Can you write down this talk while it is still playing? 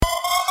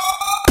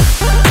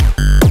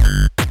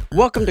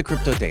Welcome to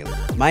Crypto Daily.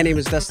 My name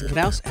is Dustin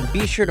Knaus, and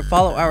be sure to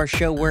follow our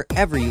show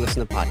wherever you listen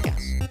to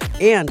podcasts.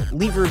 And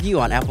leave a review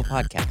on Apple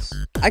Podcasts.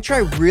 I try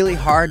really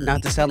hard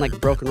not to sound like a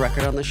broken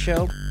record on this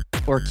show,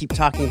 or keep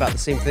talking about the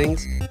same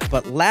things,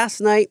 but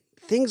last night,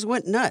 things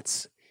went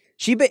nuts.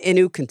 Shiba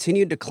Inu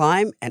continued to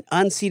climb and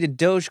unseated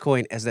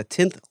Dogecoin as the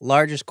 10th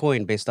largest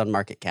coin based on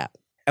market cap.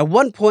 At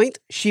one point,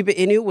 Shiba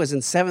Inu was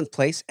in 7th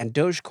place and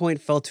Dogecoin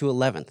fell to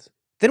 11th.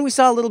 Then we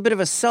saw a little bit of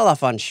a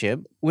sell-off on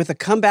SHIB with a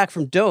comeback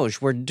from Doge,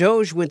 where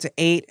Doge went to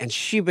 8 and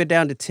Shiba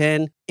down to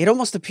 10. It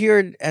almost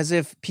appeared as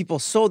if people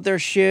sold their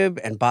SHIB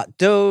and bought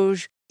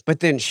Doge,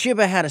 but then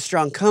Shiba had a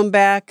strong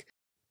comeback.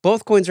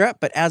 Both coins are up,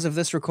 but as of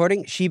this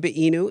recording, Shiba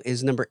Inu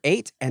is number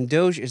 8 and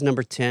Doge is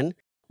number 10,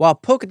 while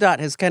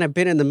Polkadot has kind of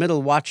been in the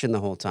middle watching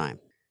the whole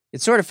time.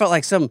 It sort of felt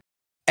like some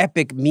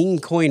epic meme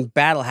coin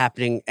battle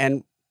happening,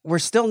 and we're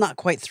still not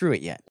quite through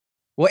it yet.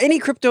 Well, any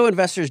crypto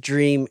investor's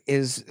dream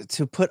is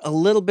to put a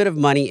little bit of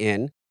money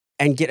in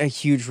and get a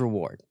huge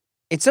reward.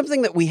 It's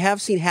something that we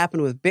have seen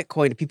happen with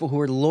Bitcoin to people who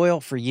were loyal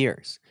for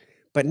years,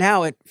 but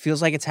now it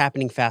feels like it's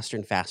happening faster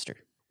and faster.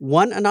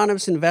 One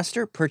anonymous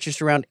investor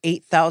purchased around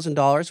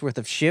 $8,000 worth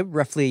of SHIB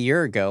roughly a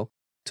year ago,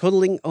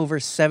 totaling over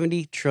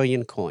 70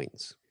 trillion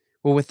coins.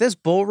 Well, with this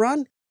bull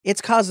run,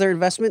 it's caused their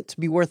investment to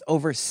be worth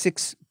over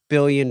 $6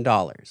 billion.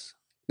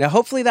 Now,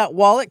 hopefully that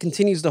wallet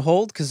continues to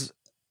hold, because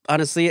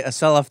honestly, a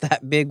sell-off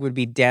that big would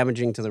be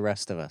damaging to the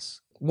rest of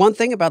us. One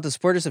thing about the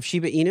supporters of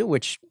Shiba Inu,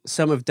 which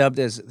some have dubbed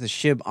as the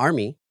SHIB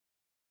Army,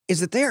 is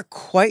that they are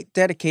quite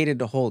dedicated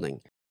to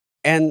holding,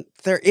 and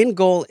their end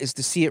goal is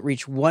to see it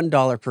reach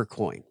 $1 per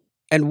coin.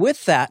 And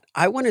with that,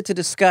 I wanted to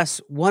discuss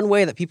one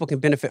way that people can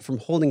benefit from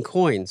holding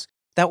coins.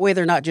 That way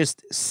they're not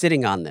just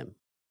sitting on them,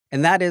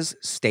 and that is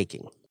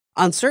staking.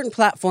 On certain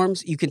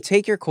platforms, you can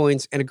take your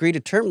coins and agree to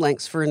term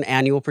lengths for an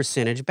annual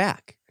percentage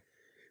back.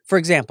 For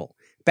example,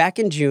 back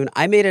in June,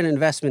 I made an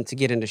investment to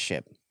get into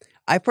SHIB.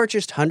 I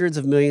purchased hundreds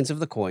of millions of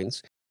the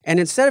coins, and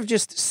instead of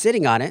just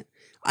sitting on it,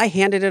 I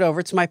handed it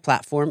over to my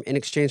platform in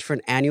exchange for an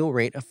annual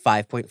rate of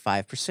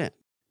 5.5%.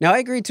 Now, I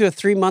agreed to a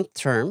 3-month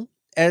term,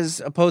 as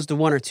opposed to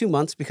 1 or 2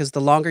 months, because the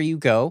longer you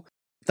go,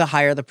 the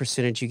higher the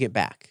percentage you get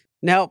back.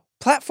 Now,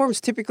 platforms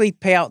typically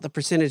pay out the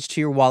percentage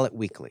to your wallet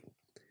weekly.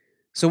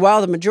 So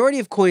while the majority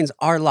of coins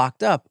are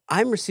locked up,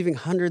 I'm receiving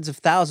hundreds of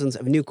thousands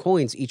of new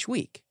coins each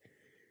week.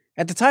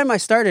 At the time I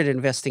started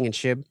investing in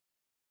SHIB,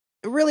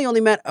 it really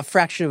only meant a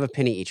fraction of a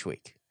penny each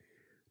week.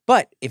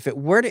 But if it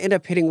were to end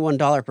up hitting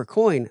 $1 per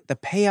coin, the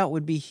payout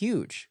would be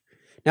huge.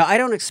 Now, I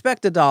don't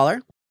expect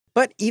 $1,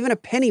 but even a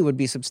penny would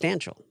be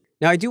substantial.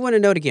 Now, I do want to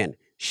note again,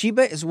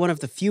 Shiba is one of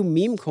the few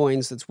meme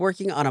coins that's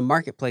working on a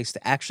marketplace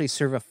to actually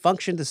serve a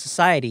function to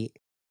society,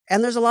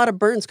 and there's a lot of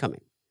burns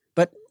coming,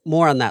 but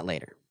more on that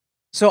later.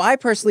 So I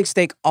personally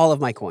stake all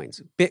of my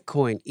coins,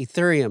 Bitcoin,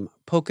 Ethereum,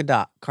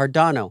 Polkadot,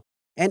 Cardano,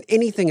 and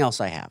anything else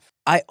I have.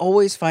 I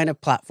always find a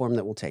platform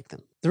that will take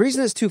them. The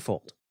reason is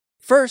twofold.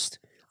 First,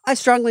 I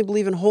strongly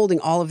believe in holding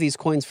all of these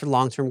coins for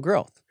long-term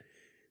growth.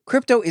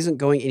 Crypto isn't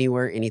going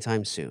anywhere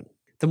anytime soon.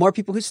 The more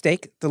people who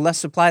stake, the less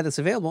supply that's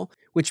available,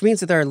 which means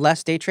that there are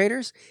less day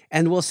traders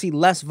and we'll see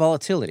less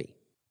volatility.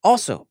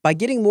 Also, by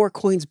getting more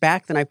coins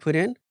back than I put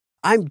in,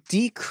 I'm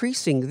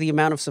decreasing the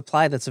amount of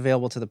supply that's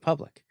available to the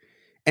public.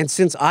 And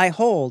since I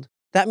hold,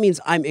 that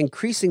means I'm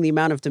increasing the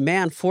amount of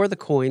demand for the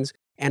coins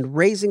and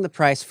raising the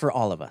price for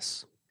all of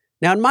us.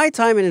 Now, in my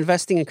time in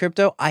investing in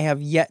crypto, I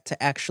have yet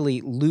to actually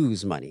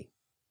lose money.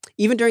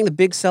 Even during the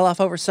big sell-off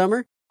over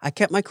summer, I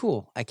kept my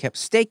cool. I kept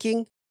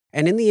staking,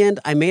 and in the end,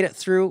 I made it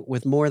through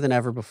with more than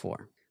ever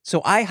before.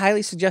 So I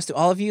highly suggest to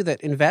all of you that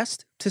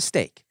invest to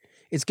stake.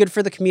 It's good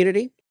for the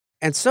community,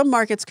 and some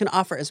markets can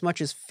offer as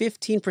much as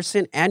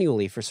 15%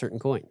 annually for certain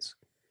coins.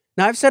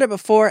 Now, I've said it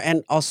before,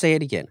 and I'll say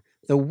it again.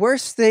 The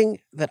worst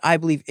thing that I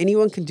believe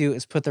anyone can do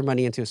is put their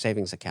money into a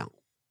savings account.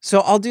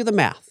 So I'll do the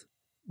math.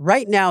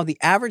 Right now, the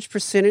average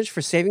percentage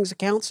for savings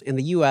accounts in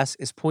the US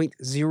is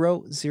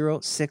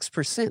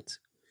 0.006%.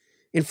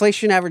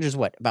 Inflation averages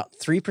what, about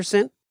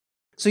 3%?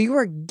 So you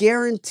are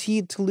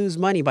guaranteed to lose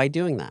money by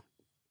doing that.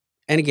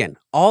 And again,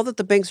 all that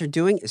the banks are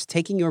doing is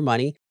taking your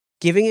money,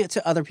 giving it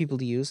to other people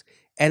to use,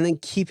 and then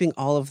keeping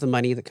all of the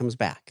money that comes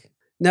back.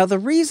 Now, the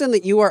reason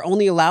that you are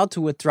only allowed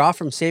to withdraw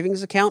from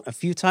savings account a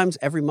few times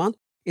every month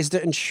is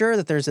to ensure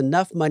that there's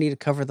enough money to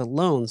cover the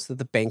loans that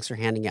the banks are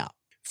handing out.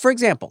 For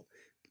example,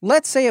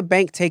 let's say a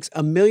bank takes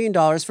 $1 million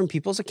from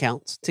people's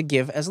accounts to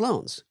give as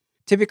loans.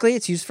 Typically,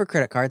 it's used for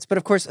credit cards, but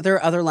of course, there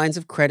are other lines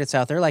of credits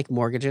out there like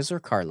mortgages or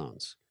car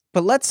loans.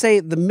 But let's say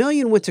the $1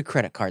 million went to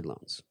credit card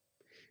loans.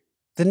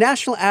 The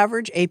national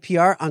average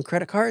APR on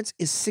credit cards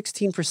is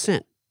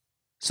 16%.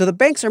 So the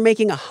banks are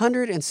making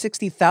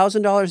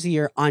 $160,000 a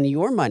year on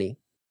your money.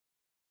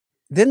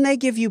 Then they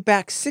give you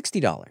back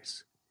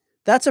 $60.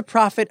 That's a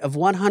profit of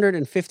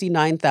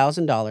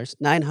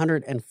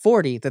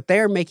 $159,940 that they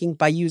are making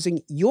by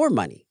using your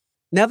money.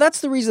 Now,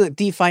 that's the reason that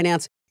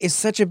DeFinance is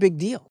such a big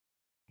deal.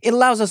 It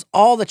allows us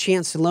all the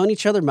chance to loan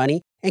each other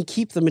money and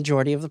keep the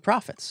majority of the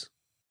profits.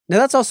 Now,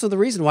 that's also the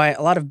reason why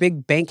a lot of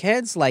big bank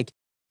heads like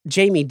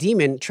Jamie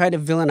Dimon try to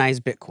villainize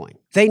Bitcoin.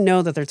 They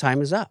know that their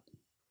time is up.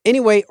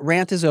 Anyway,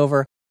 rant is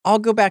over. I'll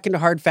go back into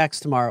hard facts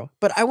tomorrow,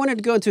 but I wanted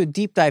to go into a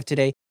deep dive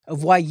today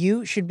of why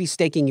you should be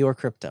staking your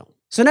crypto.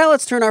 So now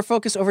let's turn our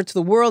focus over to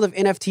the world of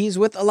NFTs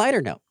with a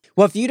lighter note.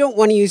 Well, if you don't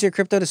want to use your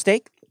crypto to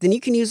stake, then you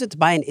can use it to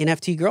buy an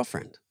NFT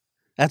girlfriend.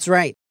 That's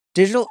right.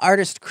 Digital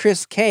artist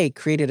Chris K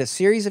created a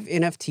series of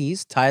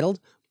NFTs titled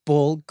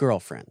Bull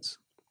Girlfriends.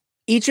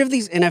 Each of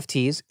these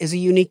NFTs is a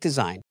unique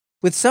design,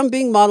 with some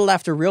being modeled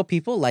after real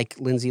people like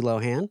Lindsay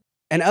Lohan,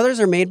 and others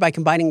are made by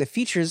combining the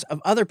features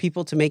of other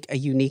people to make a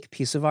unique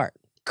piece of art.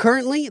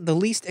 Currently, the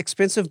least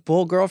expensive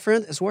Bull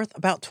Girlfriend is worth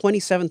about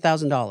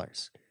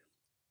 $27,000.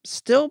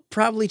 Still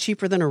probably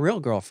cheaper than a real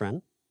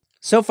girlfriend.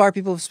 So far,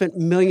 people have spent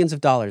millions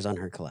of dollars on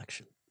her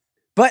collection.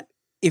 But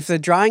if the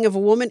drawing of a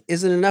woman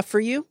isn't enough for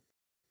you,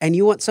 and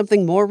you want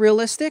something more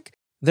realistic,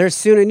 there's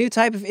soon a new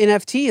type of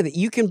NFT that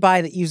you can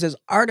buy that uses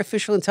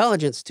artificial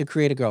intelligence to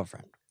create a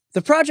girlfriend.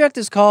 The project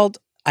is called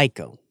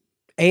Aiko,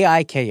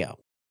 A-I-K-O,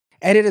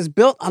 and it is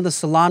built on the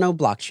Solana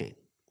blockchain.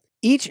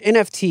 Each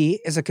NFT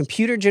is a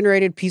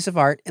computer-generated piece of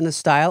art in the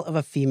style of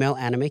a female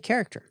anime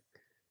character.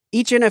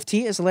 Each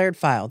NFT is a layered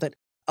file that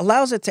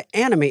allows it to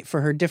animate for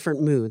her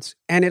different moods,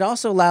 and it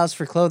also allows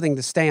for clothing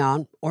to stay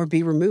on or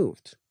be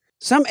removed.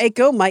 Some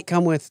Aiko might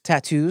come with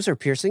tattoos or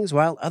piercings,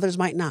 while others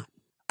might not.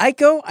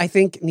 Aiko, I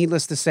think,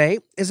 needless to say,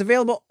 is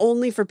available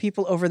only for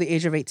people over the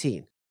age of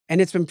 18,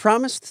 and it's been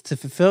promised to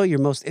fulfill your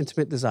most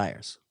intimate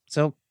desires.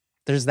 So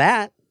there's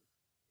that.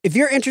 If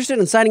you're interested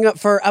in signing up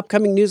for our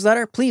upcoming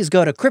newsletter, please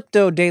go to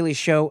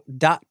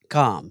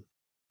CryptoDailyShow.com.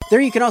 There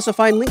you can also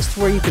find links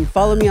to where you can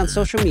follow me on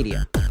social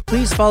media.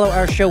 Please follow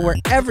our show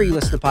wherever you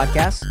listen to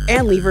podcasts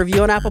and leave a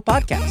review on Apple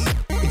Podcasts.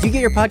 If you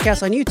get your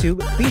podcast on YouTube,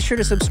 be sure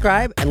to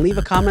subscribe and leave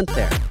a comment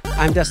there.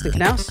 I'm Dustin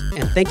Knaus,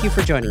 and thank you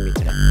for joining me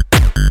today.